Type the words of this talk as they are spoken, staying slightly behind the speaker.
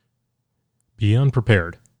Be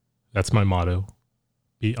unprepared. That's my motto.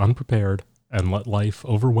 Be unprepared and let life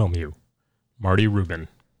overwhelm you. Marty Rubin.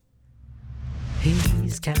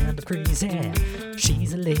 He's kind of crazy,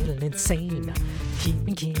 she's a little insane.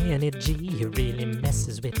 Keeping Kenny G really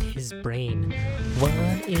messes with his brain.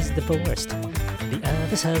 One is divorced, the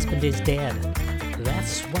other's husband is dead.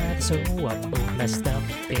 That's why they're so both messed up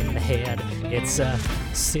in the head. It's a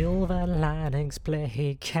Silver Linings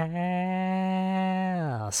Playcast.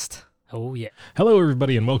 Oh, yeah. Hello,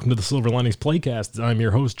 everybody, and welcome to the Silver Linings Playcast. I'm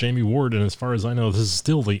your host, Jamie Ward, and as far as I know, this is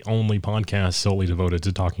still the only podcast solely devoted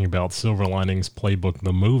to talking about Silver Linings Playbook,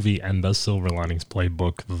 the movie, and the Silver Linings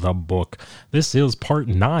Playbook, the book. This is part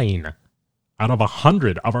 9 out of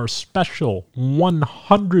 100 of our special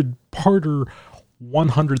 100-parter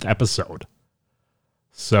 100th episode.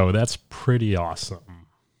 So that's pretty awesome.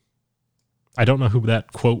 I don't know who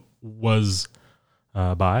that quote was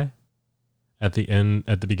by. At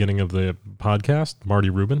the beginning of the podcast,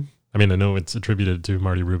 Marty Rubin. I mean, I know it's attributed to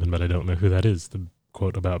Marty Rubin, but I don't know who that is. The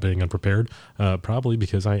quote about being unprepared. Probably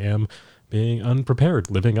because I am being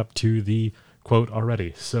unprepared, living up to the quote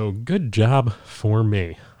already. So good job for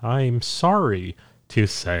me. I'm sorry to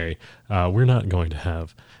say we're not going to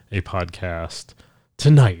have a podcast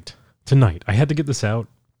tonight. I had to get this out.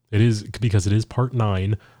 It is because it is part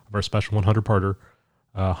 9 of our special 100-parter,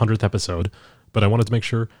 100th episode. But I wanted to make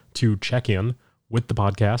sure to check in with the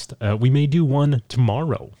podcast. We may do one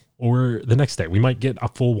tomorrow or the next day. We might get a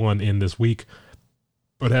full one in this week.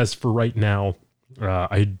 But as for right now,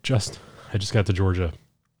 I just got to Georgia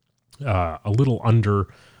a little under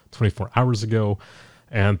 24 hours ago,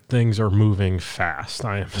 and things are moving fast.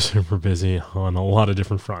 I am super busy on a lot of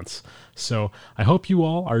different fronts. So I hope you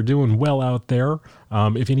all are doing well out there.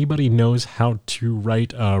 If anybody knows how to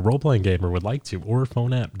write a role-playing game or would like to, or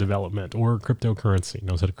phone app development, or cryptocurrency,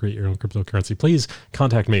 knows how to create your own cryptocurrency, please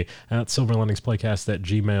contact me at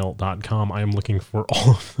silverliningsplaycast@gmail.com. I am looking for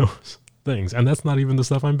all of those things. And that's not even the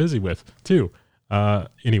stuff I'm busy with, too.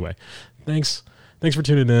 Anyway, thanks for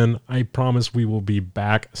tuning in. I promise we will be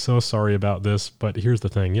back. So sorry about this, but here's the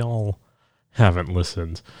thing. Y'all haven't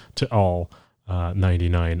listened to all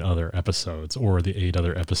 99 other episodes or the 8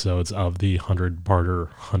 other episodes of the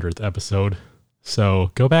 100-parter 100th episode.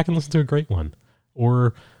 So go back and listen to a great one,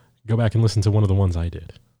 or go back and listen to one of the ones I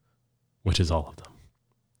did, which is all of them.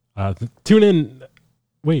 Tune in.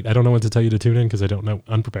 Wait, I don't know when to tell you to tune in because I don't know.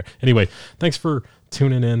 Unprepared. Anyway, thanks for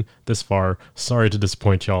tuning in this far. Sorry to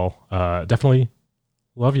disappoint y'all. Definitely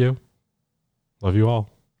love you. Love you all.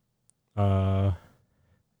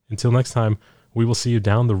 Until next time, we will see you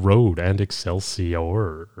down the road, and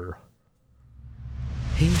Excelsior.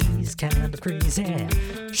 He's kind of crazy,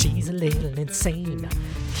 she's a little insane.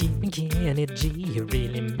 Keeping Kenny G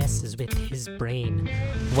really messes with his brain.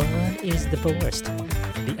 One is divorced,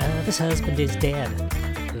 the other's husband is dead.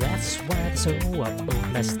 That's why they're so both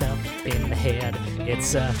messed up in the head.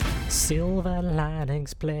 It's a Silver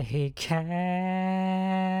Linings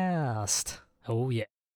Playcast. Oh yeah.